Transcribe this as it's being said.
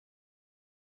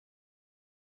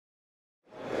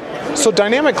So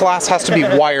dynamic glass has to be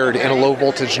wired in a low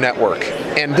voltage network,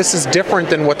 and this is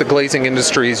different than what the glazing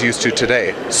industry is used to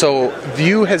today. So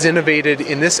View has innovated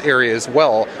in this area as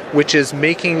well, which is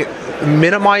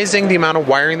minimizing the amount of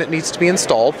wiring that needs to be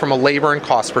installed from a labor and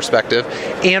cost perspective,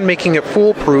 and making it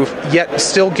foolproof, yet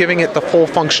still giving it the full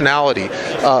functionality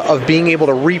of being able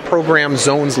to reprogram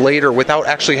zones later without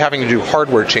actually having to do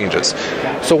hardware changes.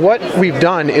 So what we've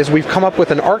done is we've come up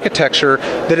with an architecture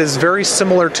that is very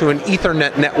similar to an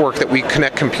Ethernet network that we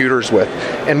connect computers with.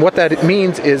 And what that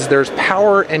means is there's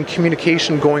power and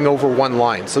communication going over one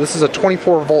line. So this is a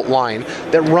 24-volt line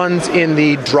that runs in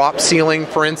the drop ceiling,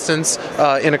 for instance,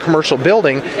 in a commercial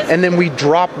building, and then we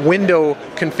drop window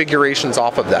configurations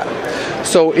off of that.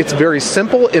 So it's very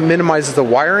simple. It minimizes the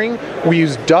wiring. We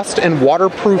use dust and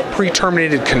waterproof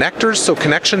pre-terminated connectors so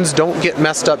connections don't get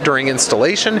messed up during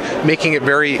installation, making it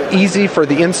very easy for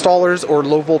the installers or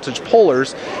low voltage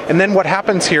pullers. And then what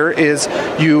happens here is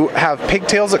you have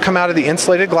pigtails that come out of the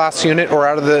insulated glass unit or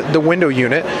out of the window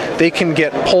unit. They can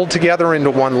get pulled together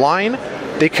into one line.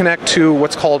 They connect to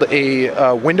what's called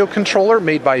a window controller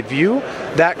made by View.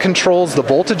 That controls the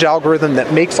voltage algorithm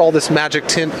that makes all this magic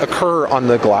tint occur on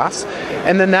the glass.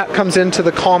 And then that comes into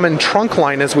the common trunk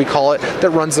line, as we call it, that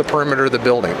runs the perimeter of the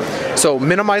building. So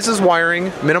minimizes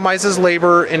wiring, minimizes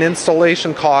labor and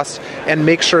installation costs, and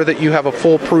makes sure that you have a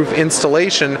foolproof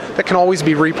installation that can always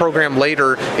be reprogrammed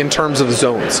later in terms of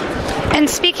zones. And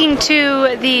speaking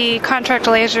to the contract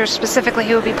lasers specifically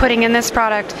who will be putting in this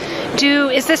product,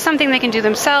 is this something they can do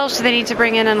themselves? Do they need to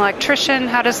bring in an electrician?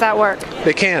 How does that work?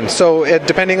 They can. So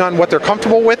depending on what they're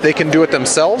comfortable with, they can do it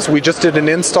themselves. We just did an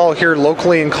install here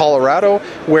locally in Colorado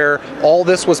where all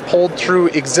this was pulled through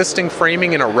existing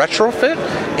framing in a retrofit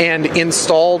and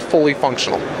installed fully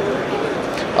functional.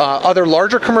 Other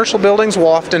larger commercial buildings will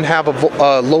often have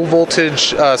a low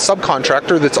voltage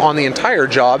subcontractor that's on the entire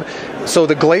job. So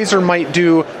the glazer might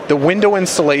do the window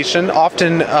installation,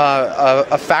 often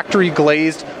a factory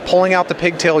glazed, pulling out the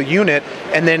pigtail unit,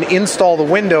 and then install the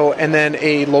window, and then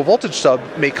a low voltage sub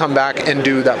may come back and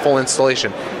do that full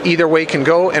installation. Either way can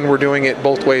go, and we're doing it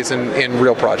both ways in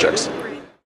real projects.